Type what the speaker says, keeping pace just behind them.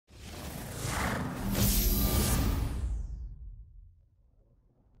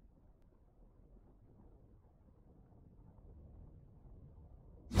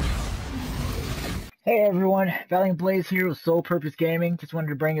Hey everyone, Valiant Blaze here with Sole Purpose Gaming. Just wanted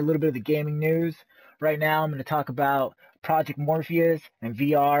to bring you a little bit of the gaming news. Right now I'm going to talk about Project Morpheus and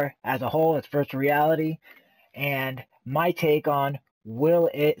VR as a whole, as virtual reality, and my take on will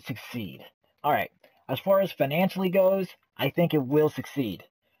it succeed. Alright, as far as financially goes, I think it will succeed.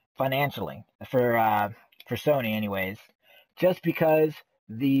 Financially, for Sony anyways. Just because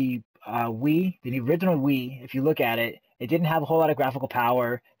the original Wii, if you look at it, it didn't have a whole lot of graphical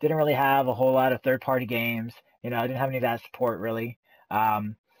power, didn't really have a whole lot of third-party games, it didn't have any of that support really.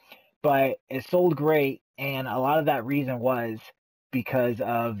 Um, but it sold great, and a lot of that reason was because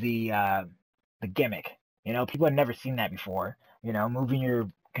of the gimmick. People had never seen that before. Moving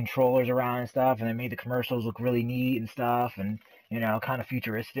your controllers around and stuff, and it made the commercials look really neat and stuff, and kind of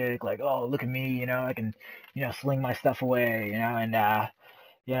futuristic. Like, oh, look at me, I can, sling my stuff away, and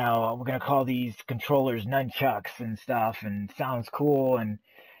we're gonna call these controllers nunchucks and stuff, and sounds cool, and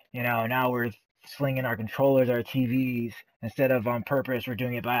now we're slinging our controllers, our TVs, instead of on purpose. We're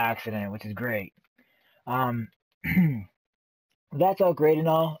doing it by accident, which is great. Um, that's all great and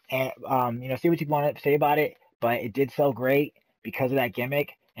all, and see what you want to say about it, but it did sell great because of that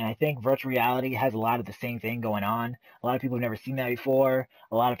gimmick. And I think virtual reality has a lot of the same thing going on. A lot of people have never seen that before.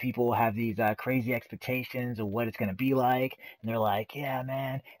 A lot of people have these crazy expectations of what it's going to be like, and they're like, "Yeah,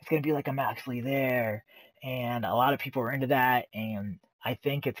 man, it's going to be like I'm actually there." And a lot of people are into that, and I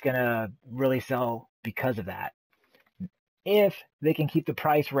think it's going to really sell because of that. If they can keep the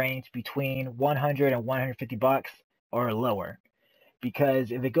price range between 100 and 150 bucks or lower,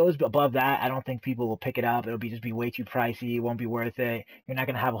 because if it goes above that, I don't think people will pick it up. It'll just be way too pricey. It won't be worth it. You're not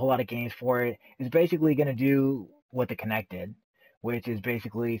going to have a whole lot of games for it. It's basically going to do what the Kinect did, which is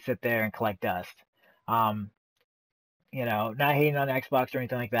basically sit there and collect dust. Um, not hating on Xbox or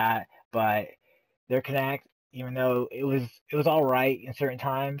anything like that, but their Kinect, even though it was all right in certain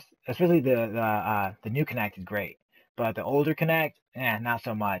times, especially the new Kinect is great, but the older Kinect, not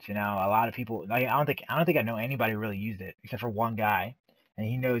so much. A lot of people, I don't think I know anybody who really used it except for one guy, and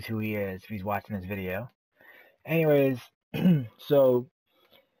he knows who he is if he's watching this video. Anyways, so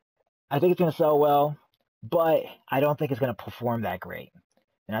I think it's gonna sell well, but I don't think it's gonna perform that great,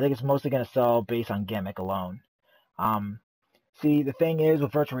 and I think it's mostly gonna sell based on gimmick alone. Um, See, the thing is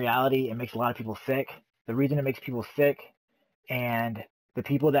with virtual reality, it makes a lot of people sick. The reason it makes people sick, and the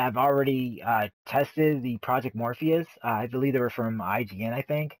people that have already tested the Project Morpheus, I believe they were from IGN, I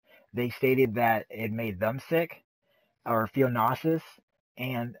think, they stated that it made them sick or feel nauseous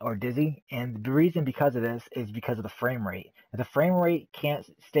and or dizzy. And the reason because of this is because of the frame rate. If the frame rate can't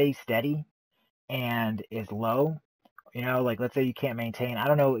stay steady and is low, like let's say you can't maintain, I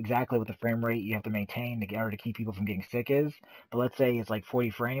don't know exactly what the frame rate you have to maintain in order to keep people from getting sick is, but let's say it's like 40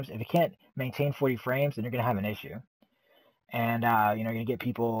 frames. If you can't maintain 40 frames, then you're going to have an issue. And, you're going to get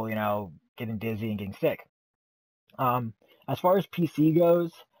people, getting dizzy and getting sick. Um, as far as PC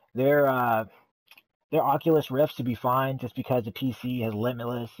goes, their, uh, their Oculus Rifts to be fine just because the PC has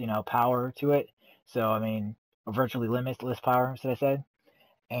limitless, power to it. So, I mean, virtually limitless power, should I say.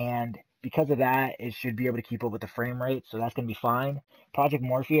 And because of that, it should be able to keep up with the frame rate, so that's going to be fine. Project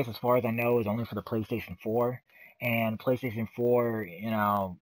Morpheus, as far as I know, is only for the PlayStation 4, and PlayStation 4,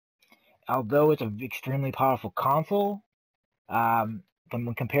 although it's an extremely powerful console,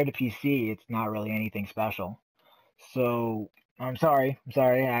 when compared to PC, it's not really anything special. So I'm sorry,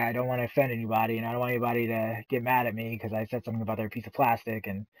 I don't want to offend anybody, and I don't want anybody to get mad at me because I said something about their piece of plastic,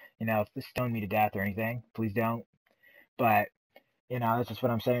 and stone me to death or anything. Please don't. But that's just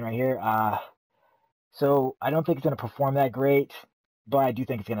what I'm saying right here. So I don't think it's going to perform that great, but I do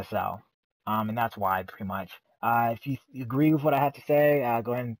think it's going to sell. And that's why, pretty much. If you agree with what I have to say,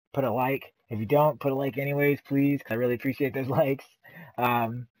 go ahead and put a like. If you don't, put a like anyways, please, because I really appreciate those likes.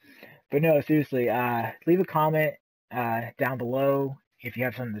 Um, but no, seriously, leave a comment down below if you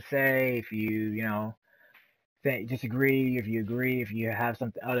have something to say, if you disagree, if you agree, if you have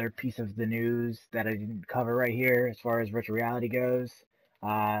some other piece of the news that I didn't cover right here as far as virtual reality goes.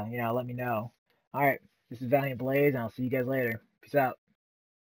 Let me know. All right, this is Valiant Blaze, and I'll see you guys later. Peace out.